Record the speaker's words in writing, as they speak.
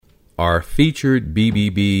Our featured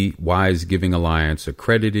BBB Wise Giving Alliance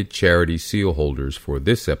accredited charity seal holders for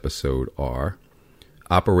this episode are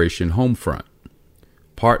Operation Homefront,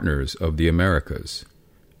 Partners of the Americas,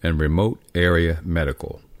 and Remote Area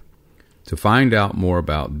Medical. To find out more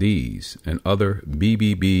about these and other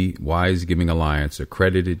BBB Wise Giving Alliance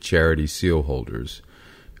accredited charity seal holders,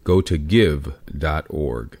 go to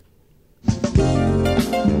give.org.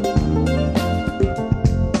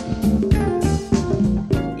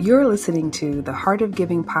 You're listening to the Heart of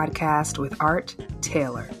Giving podcast with Art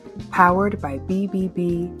Taylor, powered by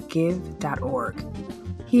bbbgive.org.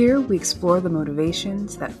 Here we explore the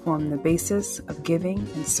motivations that form the basis of giving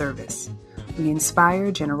and service. We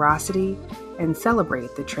inspire generosity and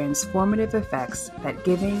celebrate the transformative effects that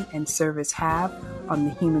giving and service have on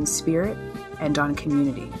the human spirit and on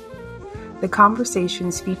community. The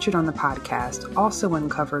conversations featured on the podcast also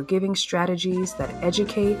uncover giving strategies that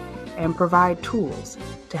educate and provide tools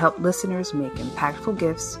to help listeners make impactful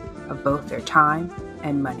gifts of both their time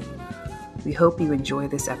and money. We hope you enjoy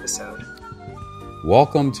this episode.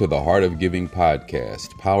 Welcome to the Heart of Giving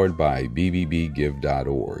podcast, powered by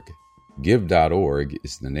bbbgive.org. Give.org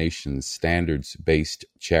is the nation's standards-based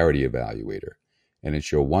charity evaluator, and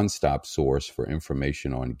it's your one-stop source for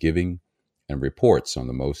information on giving and reports on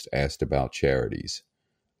the most asked about charities.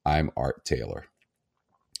 I'm Art Taylor.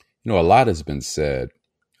 A lot has been said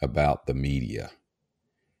about the media.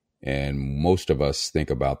 And most of us think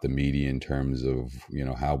about the media in terms of,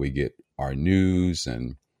 how we get our news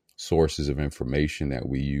and sources of information that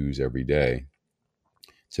we use every day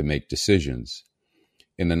to make decisions.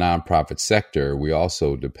 In the nonprofit sector, we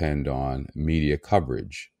also depend on media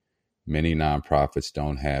coverage. Many nonprofits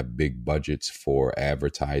don't have big budgets for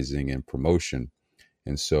advertising and promotion.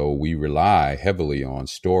 And so we rely heavily on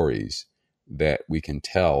stories that we can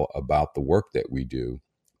tell about the work that we do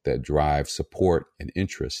that drive support and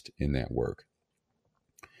interest in that work.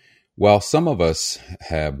 Well, some of us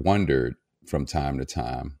have wondered from time to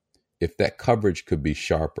time if that coverage could be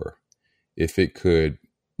sharper, if it could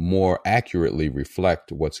more accurately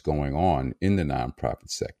reflect what's going on in the nonprofit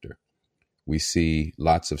sector. We see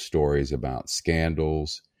lots of stories about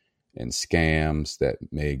scandals and scams that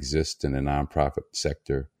may exist in the nonprofit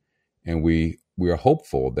sector. And we are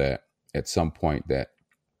hopeful that at some point that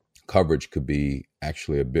coverage could be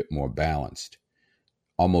actually a bit more balanced.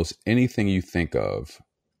 Almost anything you think of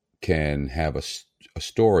can have a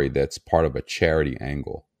story that's part of a charity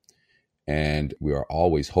angle. And we are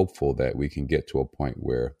always hopeful that we can get to a point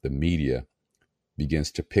where the media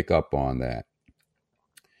begins to pick up on that.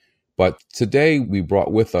 But today we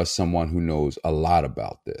brought with us someone who knows a lot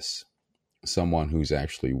about this, someone who's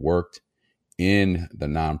actually worked in the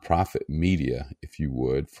nonprofit media, if you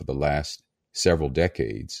would, for the last several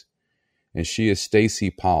decades. And she is Stacy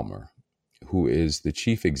Palmer, who is the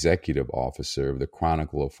Chief Executive Officer of the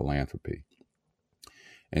Chronicle of Philanthropy.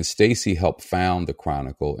 And Stacy helped found the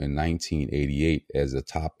Chronicle in 1988 as a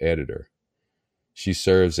top editor. She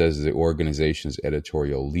serves as the organization's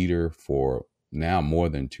editorial leader for now more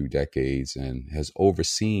than 2 decades and has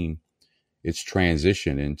overseen its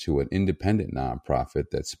transition into an independent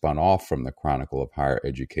nonprofit that spun off from the Chronicle of Higher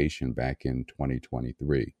Education back in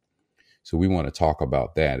 2023. So we want to talk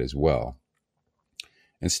about that as well.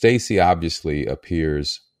 And Stacy obviously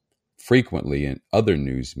appears frequently in other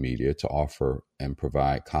news media to offer and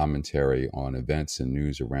provide commentary on events and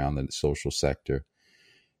news around the social sector.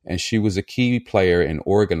 And she was a key player in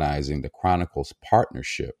organizing the Chronicle's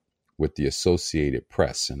partnership with the Associated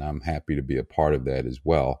Press. And I'm happy to be a part of that as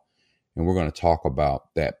well. And we're going to talk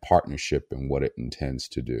about that partnership and what it intends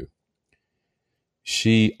to do.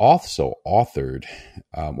 She also authored,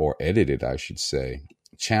 or edited, I should say,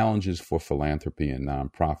 Challenges for Philanthropy and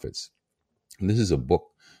Nonprofits. And this is a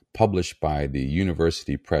book published by the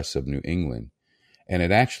University Press of New England, and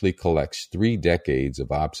it actually collects 3 decades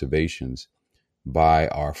of observations by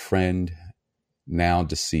our friend, now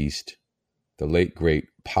deceased, the late, great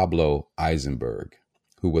Pablo Eisenberg,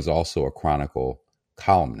 who was also a Chronicle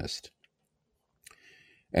columnist.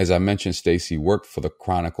 As I mentioned, Stacy worked for the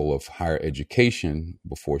Chronicle of Higher Education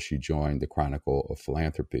before she joined the Chronicle of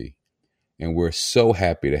Philanthropy. And we're so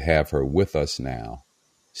happy to have her with us now.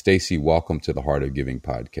 Stacy, welcome to the Heart of Giving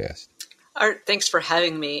podcast. Art, thanks for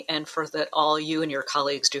having me and for that all you and your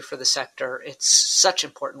colleagues do for the sector. It's such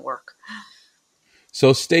important work.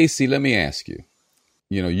 So, Stacy, let me ask you,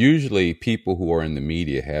 usually people who are in the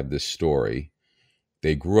media have this story.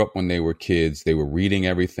 They grew up when they were kids. They were reading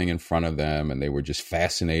everything in front of them, and they were just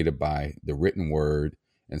fascinated by the written word.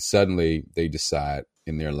 And suddenly they decide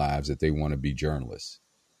in their lives that they want to be journalists.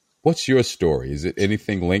 What's your story? Is it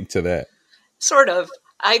anything linked to that? Sort of.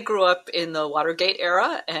 I grew up in the Watergate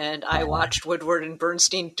era, and I watched Woodward and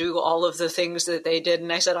Bernstein do all of the things that they did,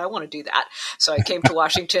 and I said, I want to do that. So I came to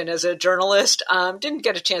Washington as a journalist. Didn't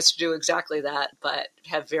get a chance to do exactly that, but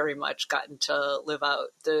have very much gotten to live out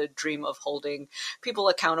the dream of holding people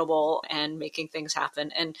accountable and making things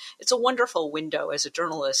happen. And it's a wonderful window as a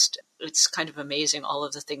journalist. It's kind of amazing all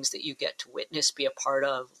of the things that you get to witness, be a part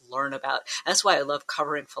of, learn about. That's why I love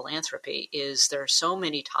covering philanthropy, is there are so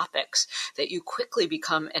many topics that you quickly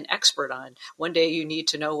become an expert on. One day you need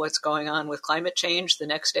to know what's going on with climate change. The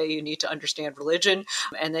next day you need to understand religion,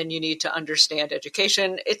 and then you need to understand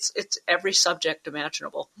education. It's every subject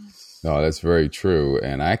imaginable. No, that's very true.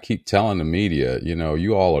 And I keep telling the media,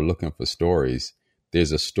 you all are looking for stories.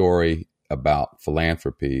 There's a story about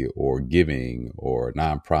philanthropy or giving or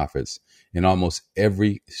nonprofits in almost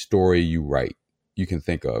every story you write, you can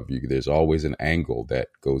think of. There's always an angle that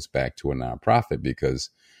goes back to a nonprofit, because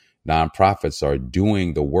nonprofits are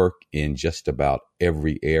doing the work in just about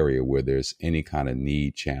every area where there's any kind of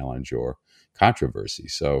need, challenge, or controversy.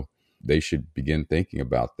 So they should begin thinking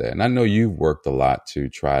about that. And I know you've worked a lot to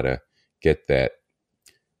try to get that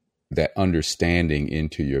understanding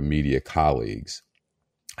into your media colleagues.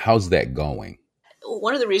 How's that going?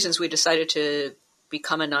 One of the reasons we decided to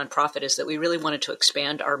become a nonprofit is that we really wanted to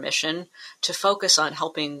expand our mission to focus on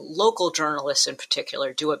helping local journalists in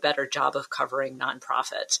particular do a better job of covering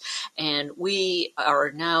nonprofits. And we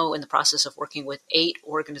are now in the process of working with 8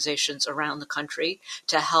 organizations around the country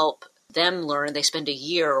to help them learn. They spend a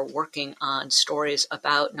year working on stories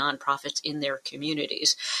about nonprofits in their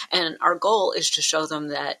communities. And our goal is to show them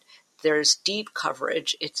that there's deep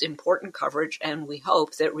coverage, it's important coverage, and we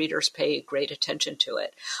hope that readers pay great attention to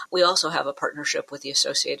it. We also have a partnership with the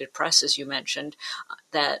Associated Press, as you mentioned,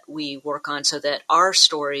 that we work on so that our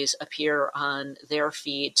stories appear on their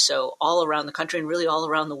feed. So all around the country and really all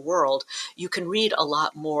around the world, you can read a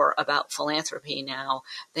lot more about philanthropy now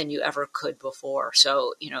than you ever could before.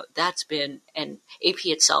 So, that's been, and AP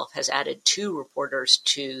itself has added 2 reporters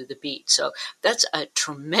to the beat. So that's a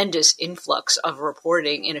tremendous influx of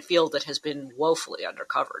reporting in a field that has been woefully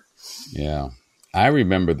undercovered. Yeah. I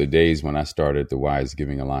remember the days when I started the Wise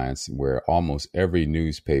Giving Alliance, where almost every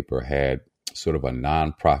newspaper had sort of a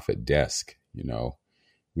nonprofit desk.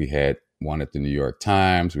 We had one at the New York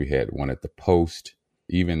Times, we had one at the Post,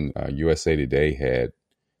 even USA Today had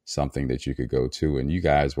something that you could go to, and you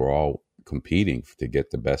guys were all competing to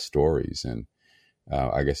get the best stories. And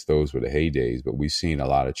I guess those were the heydays, but we've seen a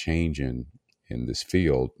lot of change in this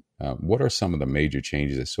field. What are some of the major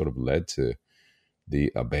changes that sort of led to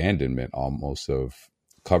the abandonment almost of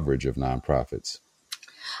coverage of nonprofits?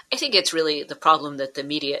 I think it's really the problem that the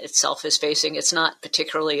media itself is facing. It's not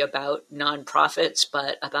particularly about nonprofits,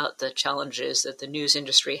 but about the challenges that the news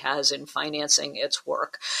industry has in financing its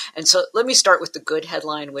work. And so let me start with the good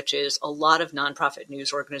headline, which is a lot of nonprofit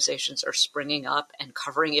news organizations are springing up and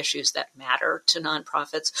covering issues that matter to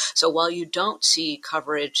nonprofits. So while you don't see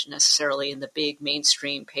coverage necessarily in the big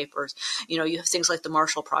mainstream papers, you have things like the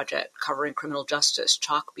Marshall Project covering criminal justice,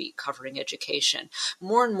 Chalkbeat covering education.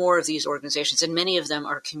 More and more of these organizations, and many of them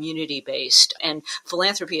are community-based, and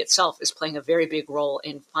philanthropy itself is playing a very big role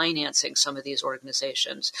in financing some of these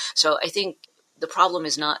organizations. So I think the problem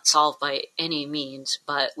is not solved by any means,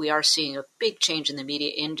 but we are seeing a big change in the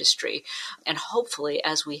media industry. And hopefully,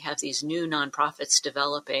 as we have these new nonprofits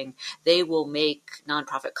developing, they will make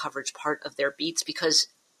nonprofit coverage part of their beats, because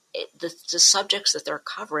the subjects that they're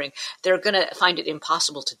covering, they're going to find it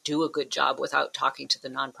impossible to do a good job without talking to the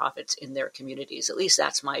nonprofits in their communities. At least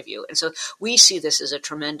that's my view. And so we see this as a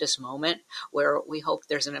tremendous moment where we hope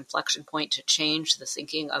there's an inflection point to change the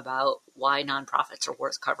thinking about why nonprofits are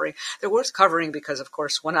worth covering. They're worth covering because, of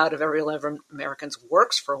course, 1 out of every 11 Americans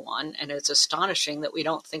works for one. And it's astonishing that we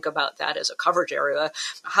don't think about that as a coverage area.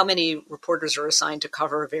 How many reporters are assigned to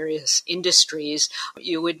cover various industries?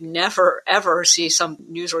 You would never, ever see some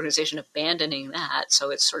news organization abandoning that. So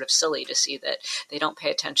it's sort of silly to see that they don't pay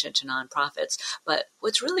attention to nonprofits. But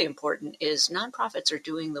what's really important is nonprofits are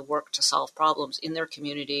doing the work to solve problems in their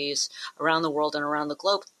communities around the world and around the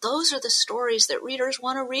globe. Those are the stories that readers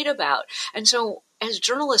want to read about. And so as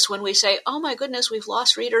journalists, when we say, oh my goodness, we've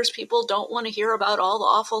lost readers, people don't want to hear about all the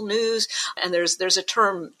awful news. And there's a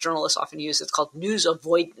term journalists often use, it's called news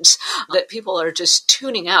avoidance, that people are just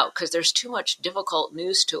tuning out because there's too much difficult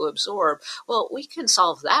news to absorb. Well, we can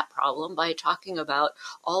solve that problem by talking about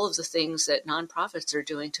all of the things that nonprofits are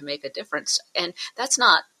doing to make a difference. And that's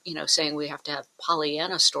not saying we have to have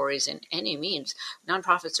Pollyanna stories in any means.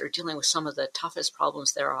 Nonprofits are dealing with some of the toughest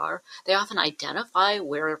problems there are. They often identify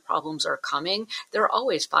where problems are coming. they're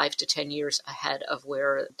always 5 to 10 years ahead of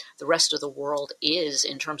where the rest of the world is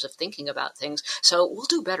in terms of thinking about things. So we'll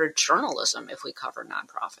do better journalism if we cover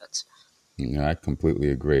nonprofits. I completely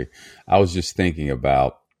agree. I was just thinking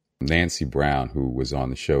about Nancy Brown, who was on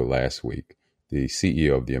the show last week, the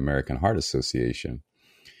CEO of the American Heart Association.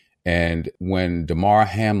 And when Damar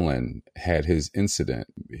Hamlin had his incident,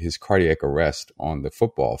 his cardiac arrest on the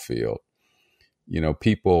football field,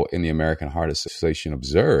 people in the American Heart Association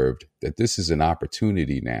observed that this is an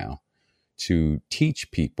opportunity now to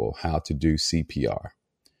teach people how to do CPR.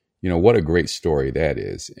 What a great story that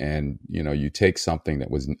is. And, you take something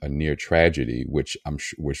that was a near tragedy, which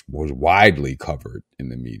which was widely covered in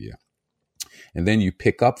the media. And then you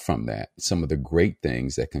pick up from that some of the great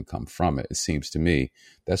things that can come from it. It seems to me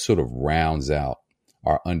that sort of rounds out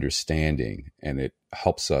our understanding, and it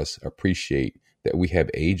helps us appreciate that we have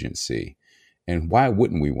agency. And why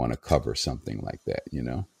wouldn't we want to cover something like that,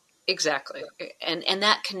 Exactly. And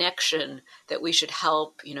that connection that we should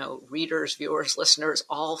help, readers, viewers, listeners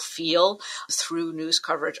all feel through news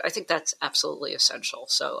coverage, I think that's absolutely essential.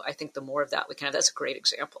 So I think the more of that we can have, that's a great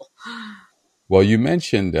example. Well, you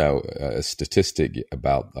mentioned a statistic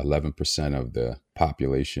about 11% of the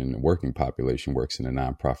working population works in the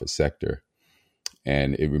nonprofit sector.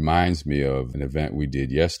 And it reminds me of an event we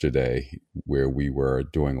did yesterday where we were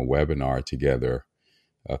doing a webinar together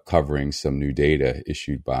covering some new data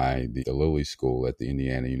issued by the Lilly School at the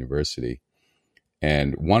Indiana University.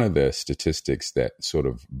 And one of the statistics that sort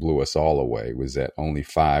of blew us all away was that only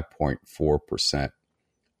 5.4%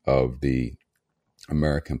 of the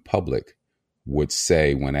American public would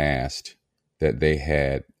say when asked that they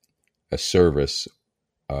had a service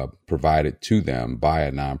provided to them by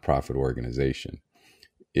a nonprofit organization.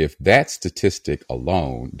 If that statistic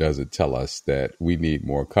alone doesn't tell us that we need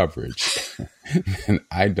more coverage, then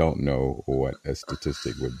I don't know what a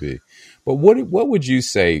statistic would be. But what would you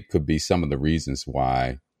say could be some of the reasons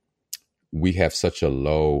why we have such a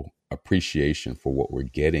low appreciation for what we're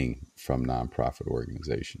getting from nonprofit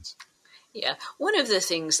organizations? Yeah. One of the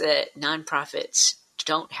things that nonprofits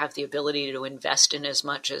don't have the ability to invest in as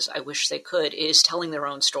much as I wish they could is telling their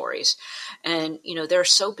own stories. And, they're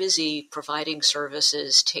so busy providing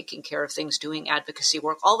services, taking care of things, doing advocacy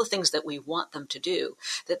work, all the things that we want them to do,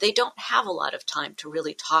 that they don't have a lot of time to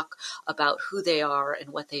really talk about who they are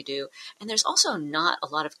and what they do. And there's also not a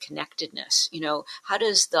lot of connectedness. How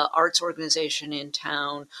does the arts organization in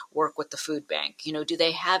town work with the food bank? Do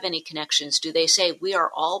they have any connections? Do they say we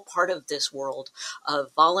are all part of this world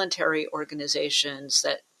of voluntary organizations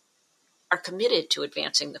that are committed to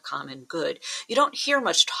advancing the common good? You don't hear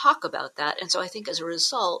much talk about that. And so I think as a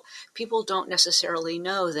result, people don't necessarily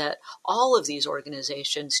know that all of these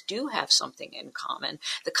organizations do have something in common.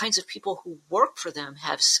 The kinds of people who work for them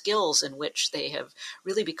have skills in which they have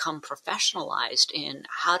really become professionalized in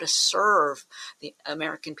how to serve the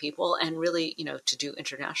American people and really, to do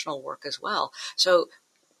international work as well. So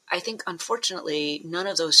I think, unfortunately, none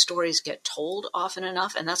of those stories get told often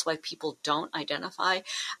enough, and that's why people don't identify.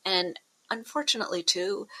 And unfortunately,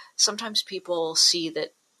 too, sometimes people see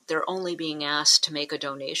that they're only being asked to make a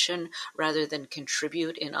donation rather than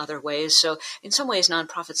contribute in other ways. So in some ways,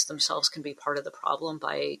 nonprofits themselves can be part of the problem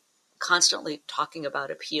by constantly talking about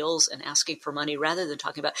appeals and asking for money rather than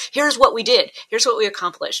talking about, here's what we did, here's what we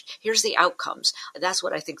accomplished, here's the outcomes. That's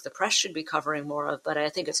what I think the press should be covering more of, but I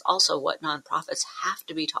think it's also what nonprofits have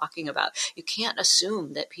to be talking about. You can't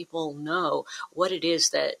assume that people know what it is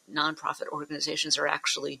that nonprofit organizations are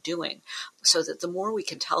actually doing, so that the more we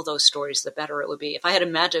can tell those stories, the better it would be. If I had a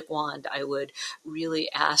magic wand, I would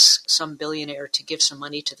really ask some billionaire to give some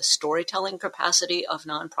money to the storytelling capacity of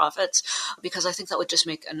nonprofits, because I think that would just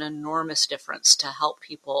make an enormous difference to help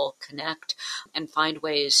people connect and find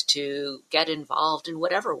ways to get involved in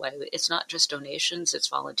whatever way. It's not just donations, it's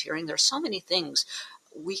volunteering. There's so many things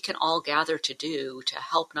we can all gather to do to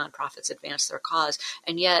help nonprofits advance their cause,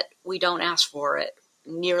 and yet we don't ask for it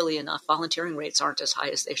nearly enough. Volunteering rates aren't as high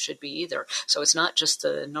as they should be either. So it's not just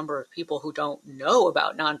the number of people who don't know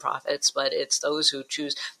about nonprofits, but it's those who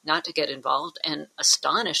choose not to get involved. And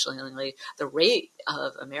astonishingly, the rate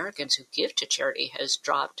of Americans who give to charity has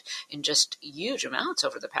dropped in just huge amounts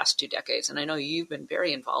over the past 2 decades. And I know you've been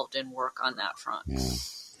very involved in work on that front.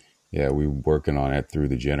 Yeah, we're working on it through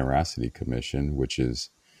the Generosity Commission, which is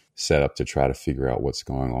set up to try to figure out what's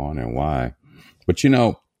going on and why. But,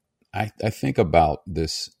 I think about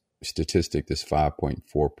this statistic, this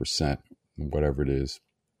 5.4%, whatever it is.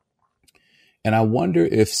 And I wonder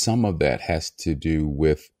if some of that has to do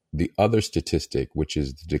with the other statistic, which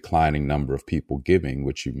is the declining number of people giving,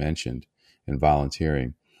 which you mentioned, and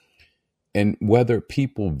volunteering. and whether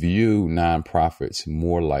people view nonprofits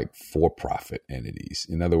more like for-profit entities.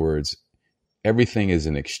 In other words, everything is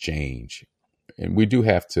an exchange. And we do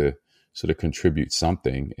have to sort of contribute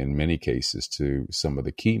something in many cases to some of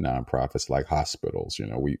the key nonprofits like hospitals.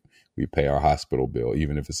 We pay our hospital bill,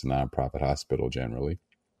 even if it's a nonprofit hospital generally.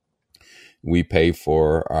 We pay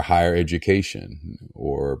for our higher education,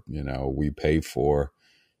 or, we pay for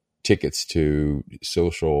tickets to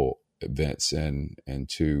social events and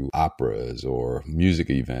to operas or music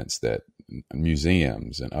events, that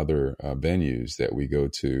museums and other venues that we go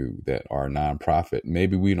to that are nonprofit.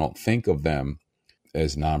 Maybe we don't think of them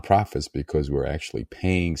as nonprofits because we're actually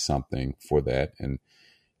paying something for that. And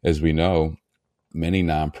as we know, many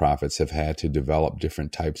nonprofits have had to develop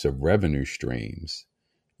different types of revenue streams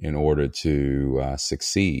in order to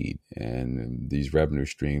succeed. And these revenue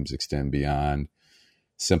streams extend beyond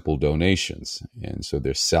simple donations. And so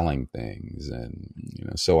they're selling things. And,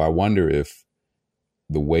 so I wonder if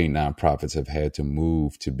the way nonprofits have had to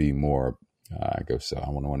move to be more, I guess I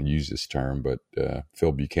don't want to use this term, but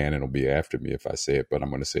Phil Buchanan will be after me if I say it, but I'm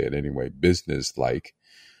going to say it anyway, business-like.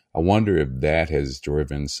 I wonder if that has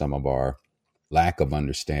driven some of our lack of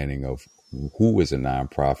understanding of who is a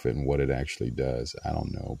nonprofit and what it actually does. I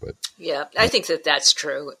don't know, but yeah, I think that's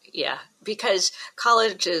true. Yeah, because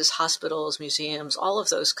colleges, hospitals, museums, all of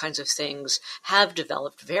those kinds of things have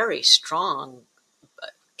developed very strong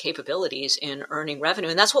capabilities in earning revenue.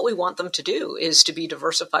 And that's what we want them to do, is to be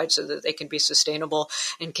diversified so that they can be sustainable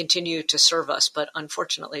and continue to serve us. But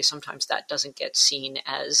unfortunately, sometimes that doesn't get seen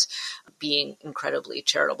as being incredibly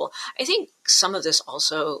charitable. I think some of this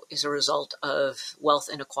also is a result of wealth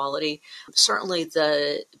inequality. Certainly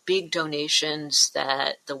the big donations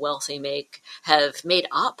that the wealthy make have made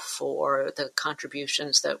up for the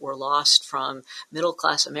contributions that were lost from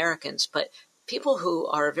middle-class Americans, but people who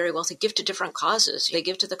are very wealthy give to different causes. They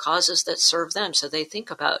give to the causes that serve them. So they think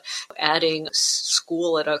about adding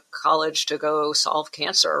school at a college to go solve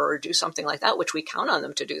cancer or do something like that, which we count on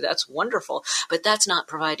them to do. That's wonderful. But that's not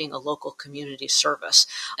providing a local community service.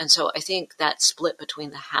 And so I think that split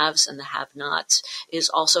between the haves and the have-nots is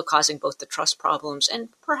also causing both the trust problems and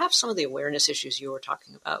perhaps some of the awareness issues you were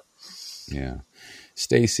talking about. Yeah.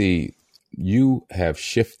 Stacy, you have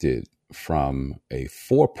shifted from a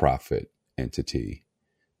for-profit entity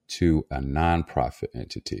to a nonprofit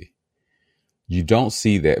entity. You don't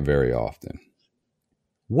see that very often.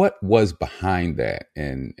 What was behind that,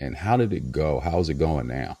 and how did it go? How's it going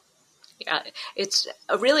now? Yeah, it's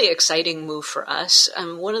a really exciting move for us.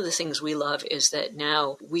 One of the things we love is that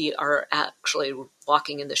now we are actually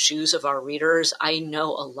walking in the shoes of our readers. I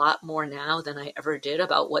know a lot more now than I ever did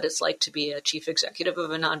about what it's like to be a chief executive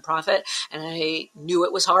of a nonprofit. And I knew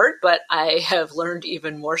it was hard, but I have learned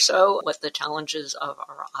even more so what the challenges of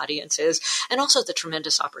our audience is, and also the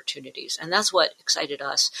tremendous opportunities. And that's what excited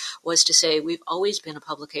us, was to say we've always been a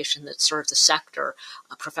publication that serves the sector.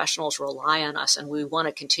 Professionals rely on us, and we want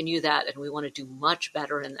to continue that, and we want to do much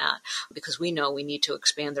better in that, because we know we need to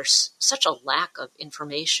expand. There's such a lack of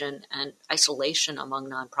information and isolation among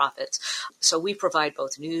nonprofits. So we provide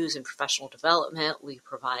both news and professional development. We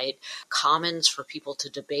provide commons for people to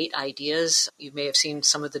debate ideas. You may have seen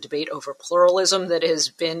some of the debate over pluralism that has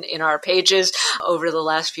been in our pages over the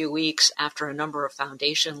last few weeks, after a number of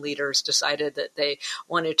foundation leaders decided that they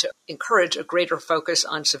wanted to encourage a greater focus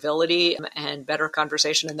on civility and better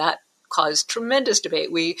conversation, and that caused tremendous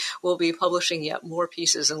debate. We will be publishing yet more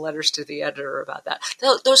pieces and letters to the editor about that.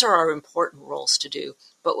 Those are our important roles to do.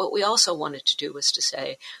 But what we also wanted to do was to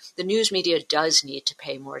say the news media does need to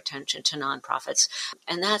pay more attention to nonprofits.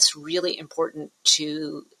 And that's really important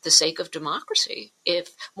to the sake of democracy. If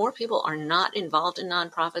more people are not involved in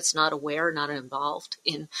nonprofits, not aware, not involved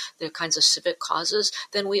in the kinds of civic causes,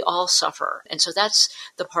 then we all suffer. And so that's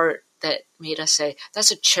the part that made us say, that's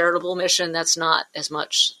a charitable mission. That's not as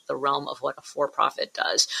much the realm of what a for-profit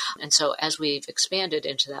does. And so as we've expanded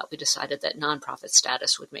into that, we decided that nonprofit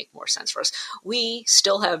status would make more sense for us. We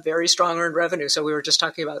still have very strong earned revenue. So we were just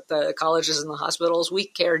talking about the colleges and the hospitals. We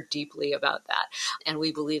care deeply about that. And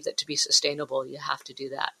we believe that to be sustainable, you have to do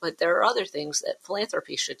that. But there are other things that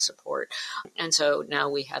philanthropy should support. And so now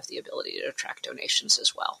we have the ability to attract donations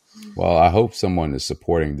as well. Well, I hope someone is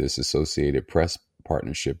supporting this Associated Press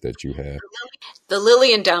partnership that you have. The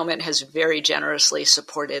Lilly Endowment has very generously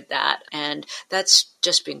supported that, and that's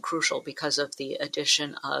just been crucial because of the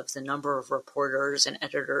addition of the number of reporters and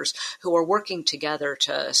editors who are working together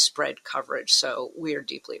to spread coverage. So we are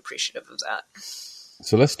deeply appreciative of that.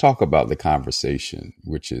 So let's talk about The Conversation,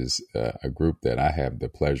 which is a group that I have the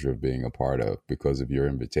pleasure of being a part of because of your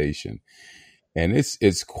invitation. And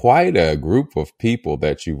it's quite a group of people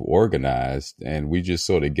that you've organized, and we just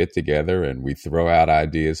sort of get together and we throw out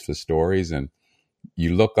ideas for stories, and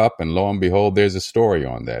you look up and lo and behold, there's a story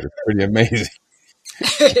on that. It's pretty amazing.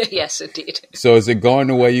 Yes, indeed. So is it going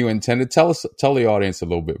the way you intended? Tell the audience a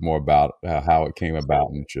little bit more about how it came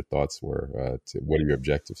about and what your thoughts were. What are your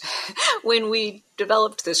objectives? When we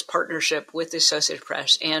developed this partnership with the Associated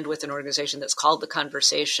Press and with an organization that's called The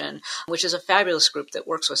Conversation, which is a fabulous group that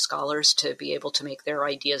works with scholars to be able to make their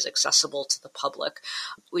ideas accessible to the public,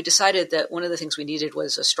 we decided that one of the things we needed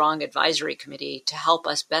was a strong advisory committee to help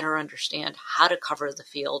us better understand how to cover the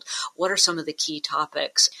field, what are some of the key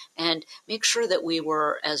topics, and make sure that we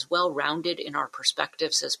were as well-rounded in our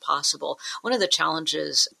perspectives as possible. One of the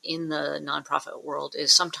challenges in the nonprofit world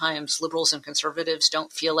is sometimes liberals and conservatives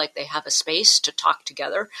don't feel like they have a space to talk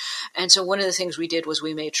together. And so one of the things we did was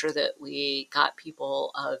we made sure that we got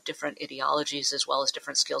people of different ideologies as well as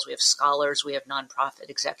different skills. We have scholars, we have nonprofit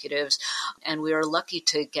executives, and we are lucky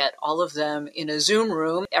to get all of them in a Zoom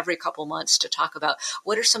room every couple months to talk about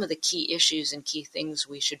what are some of the key issues and key things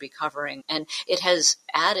we should be covering. And it has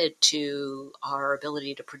added to our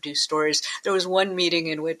ability to produce stories. There was one meeting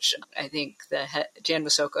in which I think Jan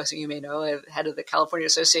Masoko, who you may know, head of the California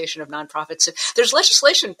Association of Nonprofits, said, there's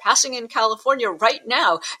legislation passing in California right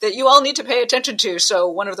now that you all need to pay attention to. So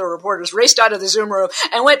one of the reporters raced out of the Zoom room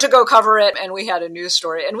and went to go cover it, and we had a news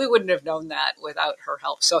story, and we wouldn't have known that without her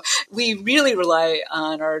help. So we really rely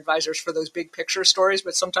on our advisors for those big picture stories,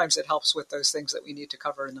 but sometimes it helps with those things that we need to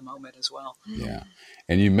cover in the moment as well. Yeah.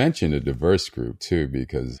 And you mentioned a diverse group too,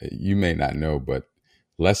 because you may not know, but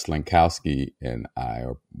Les Lankowski and I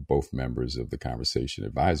are both members of the Conversation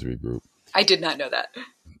Advisory Group. I did not know that.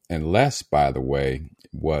 And Les, by the way,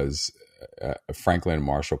 was a Franklin and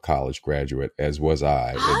Marshall College graduate, as was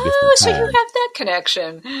I. Oh, so you have that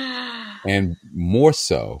connection. And more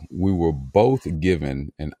so, we were both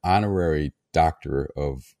given an honorary doctor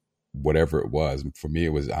of whatever it was. For me,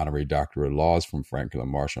 it was honorary doctor of laws from Franklin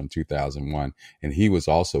and Marshall in 2001. And he was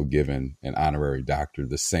also given an honorary doctor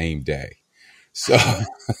the same day. So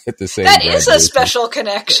at the same that is a special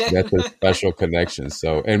connection. That's a special connection.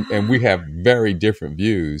 So, and we have very different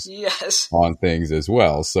views yes. on things as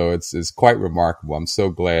well. So it's quite remarkable. I'm so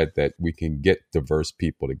glad that we can get diverse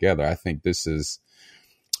people together. I think this is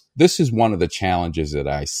one of the challenges that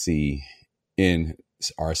I see in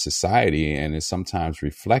our society, and is sometimes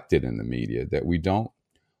reflected in the media, that we don't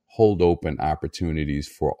hold open opportunities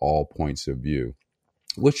for all points of view.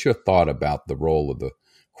 What's your thought about the role of the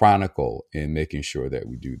Chronicle in making sure that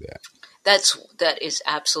we do that? That is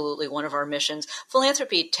absolutely one of our missions.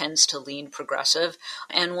 Philanthropy tends to lean progressive,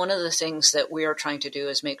 and one of the things that we are trying to do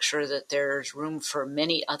is make sure that there's room for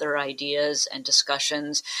many other ideas and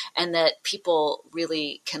discussions, and that people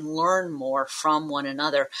really can learn more from one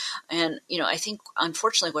another. And, I think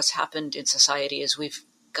unfortunately what's happened in society is we've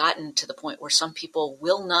gotten to the point where some people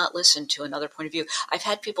will not listen to another point of view. I've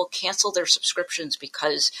had people cancel their subscriptions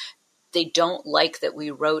because they don't like that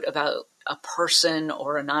we wrote about a person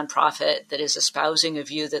or a nonprofit that is espousing a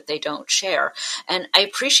view that they don't share. And I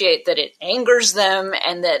appreciate that it angers them,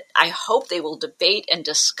 and that I hope they will debate and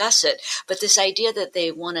discuss it. But this idea that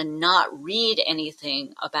they want to not read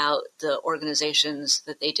anything about the organizations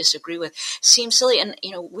that they disagree with seems silly. And,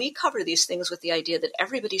 we cover these things with the idea that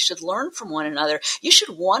everybody should learn from one another. You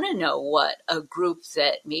should want to know what a group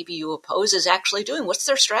that maybe you oppose is actually doing. What's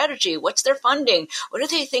their strategy? What's their funding? What are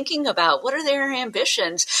they thinking about? What are their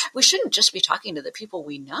ambitions? We shouldn't just be talking to the people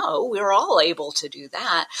we know. We're all able to do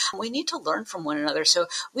that. We need to learn from one another. So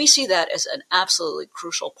we see that as an absolutely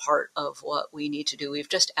crucial part of what we need to do. We've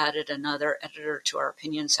just added another editor to our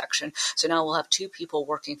opinion section. So now we'll have 2 people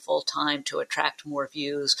working full time to attract more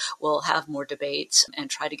views. We'll have more debates and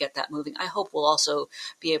try to get that moving. I hope we'll also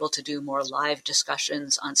be able to do more live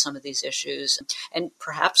discussions on some of these issues, and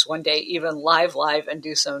perhaps one day even live and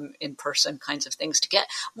do some in-person kinds of things to get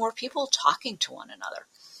more people talking to one another.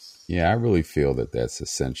 Yeah, I really feel that that's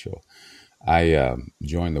essential. I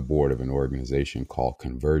joined the board of an organization called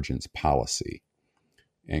Convergence Policy.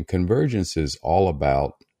 And Convergence is all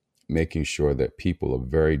about making sure that people of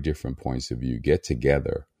very different points of view get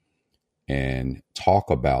together and talk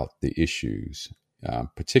about the issues,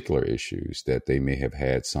 particular issues that they may have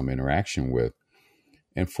had some interaction with.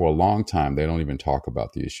 And for a long time, they don't even talk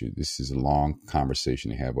about the issue. This is a long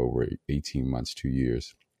conversation they have over 18 months, 2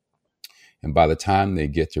 years. And by the time they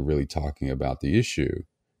get to really talking about the issue,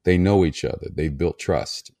 they know each other. They've built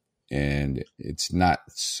trust. And it's not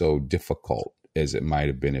so difficult as it might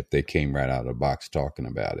have been if they came right out of the box talking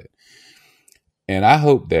about it. And I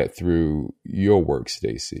hope that through your work,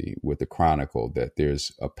 Stacy, with the Chronicle, that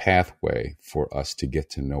there's a pathway for us to get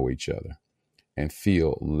to know each other. and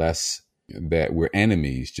feel less that we're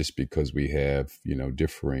enemies just because we have,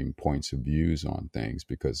 differing points of views on things,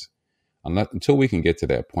 because until we can get to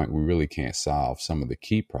that point, we really can't solve some of the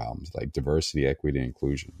key problems like diversity, equity, and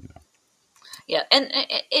inclusion. Yeah, and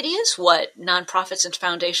it is what nonprofits and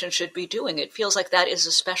foundations should be doing. It feels like that is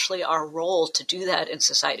especially our role to do that in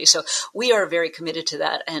society. So we are very committed to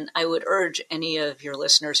that. And I would urge any of your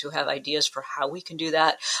listeners who have ideas for how we can do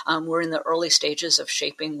that. We're in the early stages of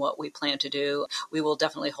shaping what we plan to do. We will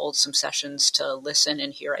definitely hold some sessions to listen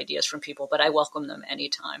and hear ideas from people, but I welcome them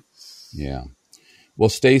anytime. Yeah. Well,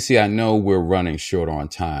 Stacy, I know we're running short on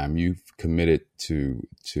time. You've committed to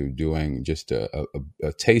doing just a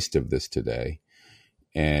taste of this today.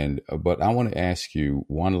 But I want to ask you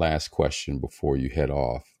one last question before you head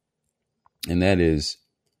off. And that is,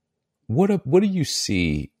 what do you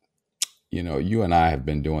see? You and I have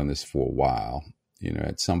been doing this for a while.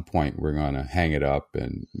 At some point we're going to hang it up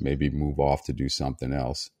and maybe move off to do something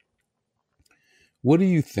else. What do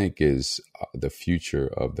you think is the future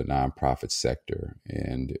of the nonprofit sector?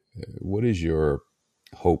 And what is your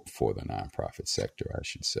hope for the nonprofit sector, I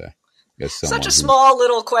should say? Such a small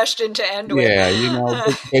little question to end with. Yeah,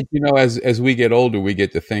 but as we get older, we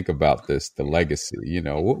get to think about the legacy.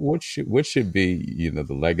 What should be,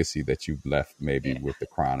 the legacy that you've left maybe with the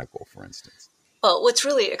Chronicle, for instance? Well, what's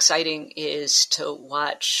really exciting is to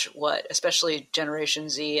watch what, especially Generation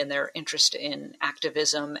Z and their interest in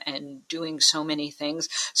activism and doing so many things.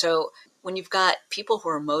 So when you've got people who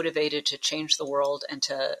are motivated to change the world and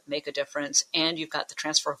to make a difference, and you've got the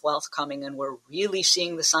transfer of wealth coming, and we're really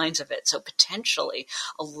seeing the signs of it. So potentially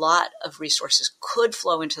a lot of resources could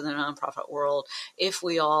flow into the nonprofit world if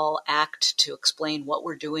we all act to explain what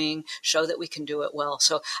we're doing, show that we can do it well.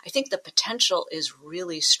 So I think the potential is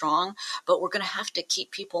really strong, but we're going to have to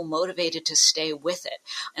keep people motivated to stay with it.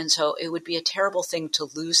 And so it would be a terrible thing to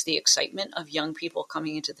lose the excitement of young people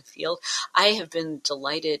coming into the field. I have been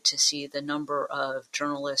delighted to see the number of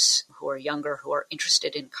journalists who are younger who are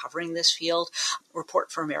interested in covering this field.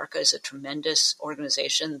 Report for America is a tremendous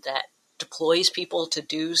organization that deploys people to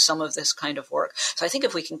do some of this kind of work. So I think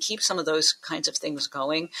if we can keep some of those kinds of things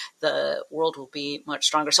going, the world will be much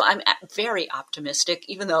stronger. So I'm very optimistic,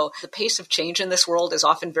 even though the pace of change in this world is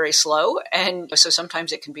often very slow. And so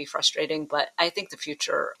sometimes it can be frustrating, but I think the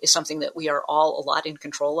future is something that we are all a lot in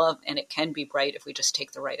control of, and it can be bright if we just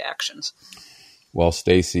take the right actions. Well,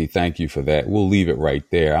 Stacy, thank you for that. We'll leave it right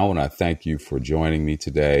there. I want to thank you for joining me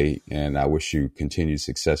today, and I wish you continued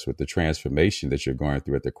success with the transformation that you're going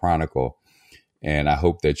through at the Chronicle. And I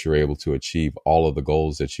hope that you're able to achieve all of the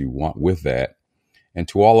goals that you want with that. And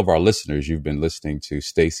to all of our listeners, you've been listening to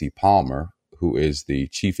Stacy Palmer, who is the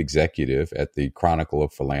chief executive at the Chronicle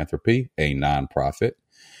of Philanthropy, a nonprofit.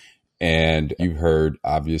 And you've heard,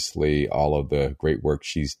 obviously, all of the great work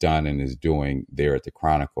she's done and is doing there at the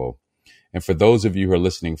Chronicle. And for those of you who are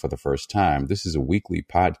listening for the first time, this is a weekly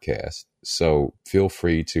podcast. So feel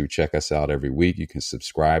free to check us out every week. You can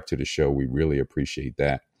subscribe to the show. We really appreciate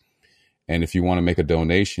that. And if you want to make a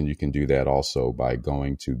donation, you can do that also by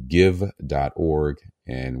going to give.org,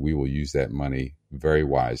 and we will use that money very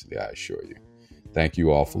wisely, I assure you. Thank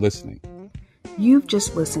you all for listening. You've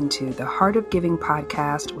just listened to the Heart of Giving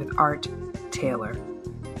podcast with Art Taylor.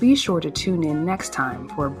 Be sure to tune in next time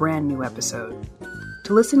for a brand new episode.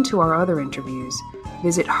 To listen to our other interviews,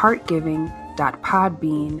 visit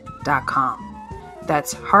heartgiving.podbean.com.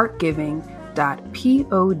 That's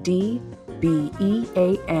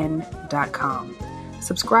heartgiving.podbean.com.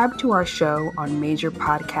 Subscribe to our show on major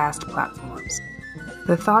podcast platforms.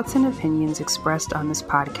 The thoughts and opinions expressed on this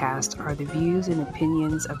podcast are the views and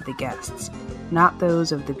opinions of the guests, not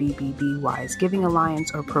those of the BBB Wise Giving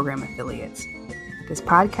Alliance or program affiliates. This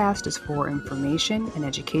podcast is for information and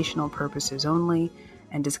educational purposes only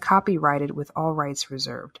and is copyrighted with all rights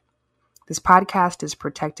reserved. This podcast is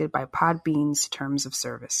protected by Podbean's terms of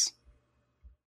service.